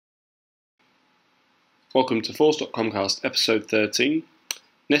Welcome to Force.comcast episode 13,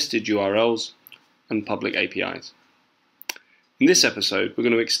 Nested URLs and Public APIs. In this episode, we're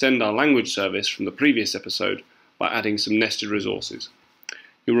going to extend our language service from the previous episode by adding some nested resources.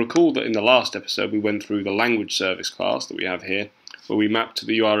 You'll recall that in the last episode we went through the language service class that we have here, where we mapped to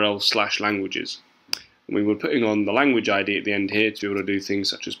the URL /languages. And we were putting on the language ID at the end here to be able to do things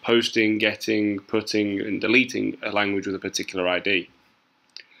such as posting, getting, putting, and deleting a language with a particular ID.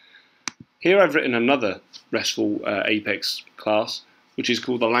 Here I've written another RESTful Apex class, which is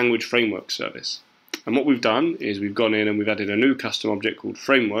called the Language Framework Service. And what we've done is we've gone in and we've added a new custom object called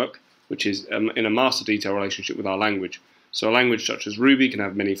Framework, which is in a master detail relationship with our language. So a language such as Ruby can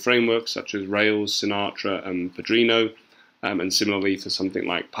have many frameworks such as Rails, Sinatra, and Padrino, and similarly for something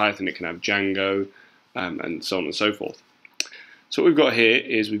like Python it can have Django, and so on and so forth. So what we've got here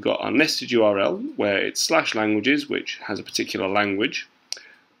is we've got our nested URL where it's /languages, which has a particular language,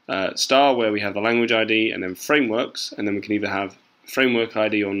 star where we have the language ID, and then frameworks, and then we can either have framework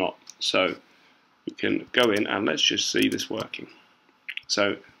ID or not. So we can go in and let's just see this working.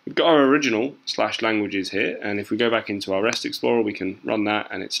 So we've got our original /languages here, and if we go back into our REST Explorer we can run that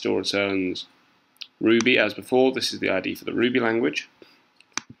and it still returns Ruby as before. This is the ID for the Ruby language.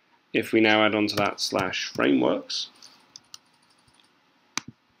 If we now add on to that /frameworks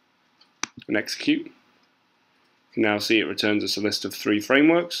and execute, you can now see it returns us a list of 3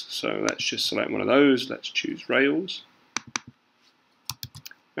 frameworks. So let's just select one of those. Let's choose Rails.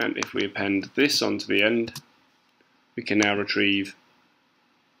 And if we append this onto the end, we can now retrieve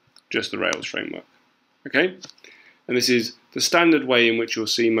just the Rails framework. Okay? And this is the standard way in which you'll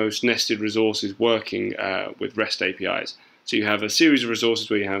see most nested resources working with REST APIs. So you have a series of resources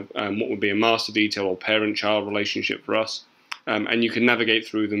where you have what would be a master detail or parent-child relationship for us, and you can navigate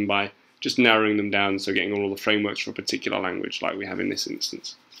through them by just narrowing them down, so getting all of the frameworks for a particular language like we have in this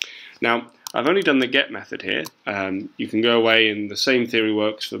instance. Now, I've only done the get method here. You can go away and the same theory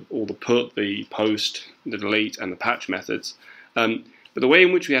works for all the put, the post, the delete, and the patch methods. But the way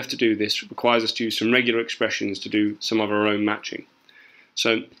in which we have to do this requires us to use some regular expressions to do some of our own matching.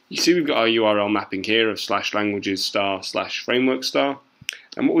 So you see we've got our URL mapping here of /languages */framework star.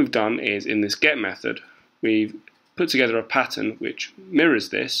 And what we've done is in this get method, we've put together a pattern which mirrors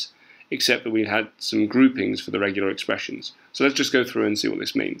this, except that we had some groupings for the regular expressions. So let's just go through and see what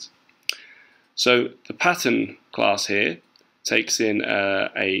this means. So the pattern class here takes in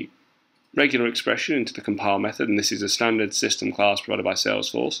a regular expression into the compile method, and this is a standard system class provided by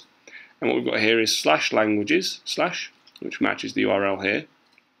Salesforce. And what we've got here is /languages / which matches the URL here.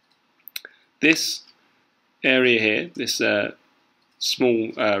 This area here, this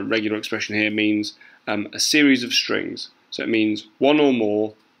small regular expression here means a series of strings. So it means one or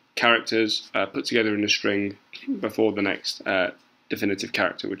more characters put together in a string before the next definitive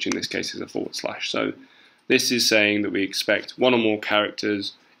character, which in this case is a /. So this is saying that we expect one or more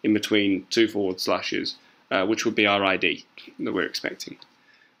characters in between 2 /, which would be our ID that we're expecting.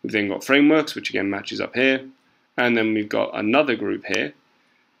 We've then got frameworks, which again matches up here, and then we've got another group here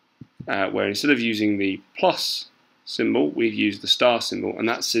where instead of using the plus symbol, we've used the star symbol, and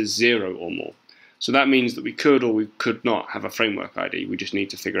that says 0 or more. So that means that we could or we could not have a framework ID. We just need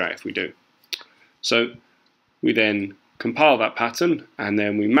to figure out if we do. So we then compile that pattern, and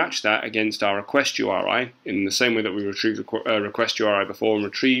then we match that against our request URI in the same way that we retrieved the request URI before and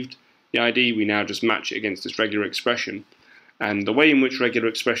retrieved the ID. We now just match it against this regular expression. And the way in which regular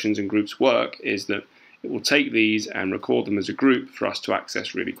expressions and groups work is that it will take these and record them as a group for us to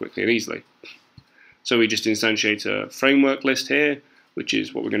access really quickly and easily. So we just instantiate a framework list here, which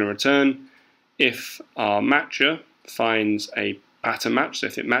is what we're going to return. If our matcher finds a pattern match, so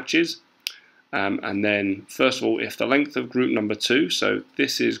if it matches, and then first of all, if the length of group number 2, so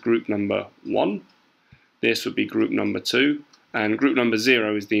this is group number 1, this would be group number 2, and group number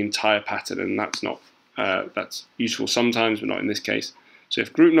 0 is the entire pattern, and that's useful sometimes, but not in this case. So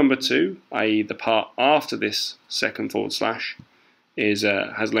if group number 2, i.e. the part after this second / is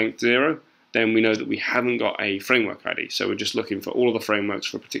has length 0, then we know that we haven't got a framework ID, so we're just looking for all of the frameworks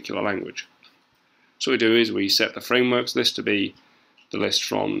for a particular language. So what we do is we set the frameworks list to be the list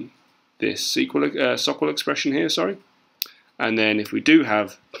from this SOQL expression here, and then if we do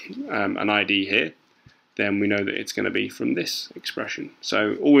have an ID here, then we know that it's going to be from this expression.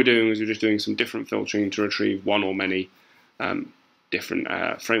 So all we're doing is we're just doing some different filtering to retrieve one or many different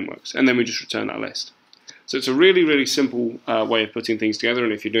frameworks, and then we just return that list. So it's a really, really simple way of putting things together,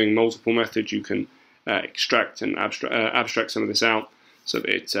 and if you're doing multiple methods, you can extract and abstract some of this out so that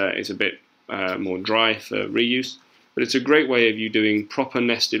it's a bit more dry for reuse. But it's a great way of you doing proper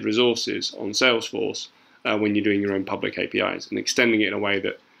nested resources on Salesforce when you're doing your own public APIs and extending it in a way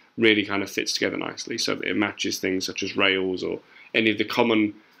that really kind of fits together nicely, so that it matches things such as Rails or any of the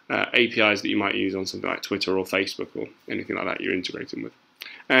common APIs that you might use on something like Twitter or Facebook or anything like that you're integrating with.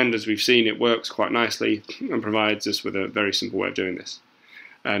 And as we've seen, it works quite nicely and provides us with a very simple way of doing this.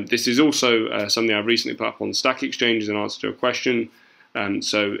 This is also something I've recently put up on Stack Exchange as an answer to a question.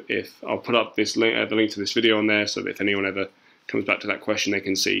 So if I'll put up this link, the link to this video on there, so that if anyone ever comes back to that question, they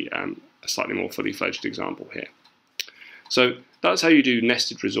can see a slightly more fully fledged example here. So that's how you do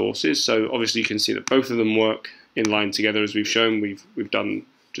nested resources. So obviously you can see that both of them work in line together, as we've shown. We've done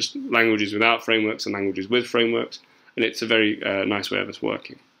just languages without frameworks and languages with frameworks, and it's a very nice way of us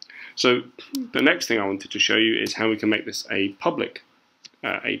working. So the next thing I wanted to show you is how we can make this a public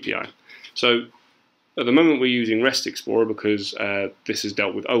API. So at the moment we're using REST Explorer because this has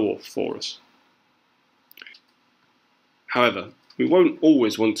dealt with OAuth for us. However, we won't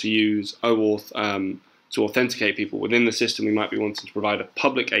always want to use OAuth to authenticate people within the system. We might be wanting to provide a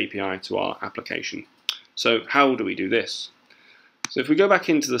public API to our application. So how do we do this? So if we go back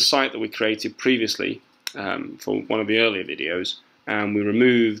into the site that we created previously for one of the earlier videos, and we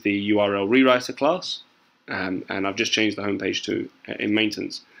remove the URL rewriter class, and I've just changed the homepage to in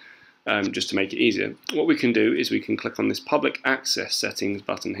maintenance just to make it easier. What we can do is we can click on this public access settings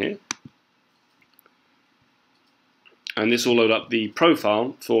button here, and this will load up the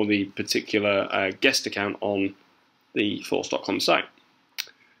profile for the particular guest account on the Force.com site.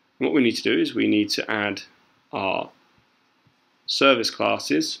 And what we need to do is we need to add our service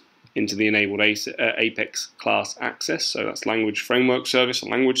classes into the enabled Apex class access. So that's language framework service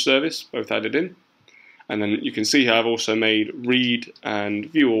and language service, both added in. And then you can see here I've also made read and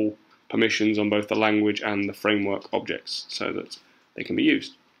view all permissions on both the language and the framework objects so that they can be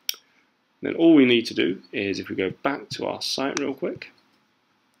used. Then all we need to do is, if we go back to our site real quick,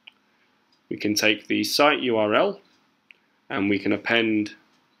 we can take the site URL and we can append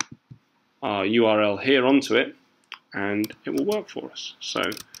our URL here onto it, and it will work for us. So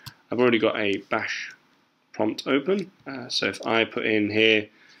I've already got a bash prompt open, so if I put in here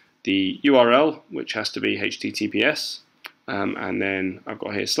the URL, which has to be HTTPS, and then I've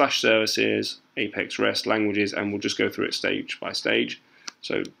got here /services, Apex REST languages, and we'll just go through it stage by stage.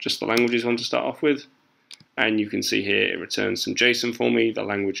 So just the languages one to start off with, and you can see here it returns some JSON for me, the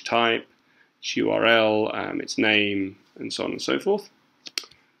language type, its URL, its name, and so on and so forth.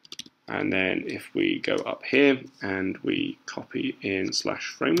 And then if we go up here and we copy in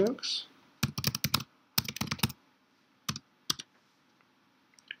 /frameworks,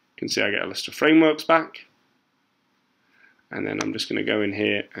 you can see I get a list of frameworks back. And then I'm just going to go in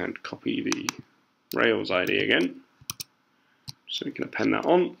here and copy the Rails ID again, so we can append that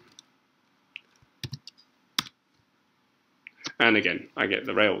on. And again, I get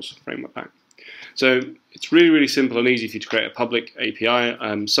the Rails framework back. So it's really, really simple and easy for you to create a public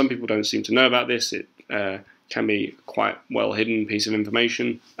API. Some people don't seem to know about this. It can be quite well hidden piece of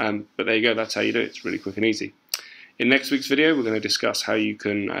information, but there you go, that's how you do it. It's really quick and easy. In next week's video, we're going to discuss how you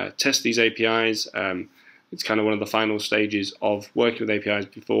can test these APIs. It's kind of one of the final stages of working with APIs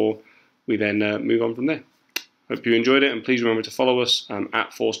before we then move on from there. Hope you enjoyed it, and please remember to follow us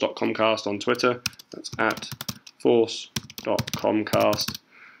at force.comcast on Twitter. That's at force.comcast.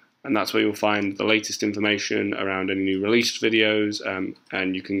 And that's where you'll find the latest information around any new released videos,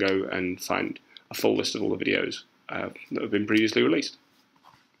 and you can go and find a full list of all the videos that have been previously released.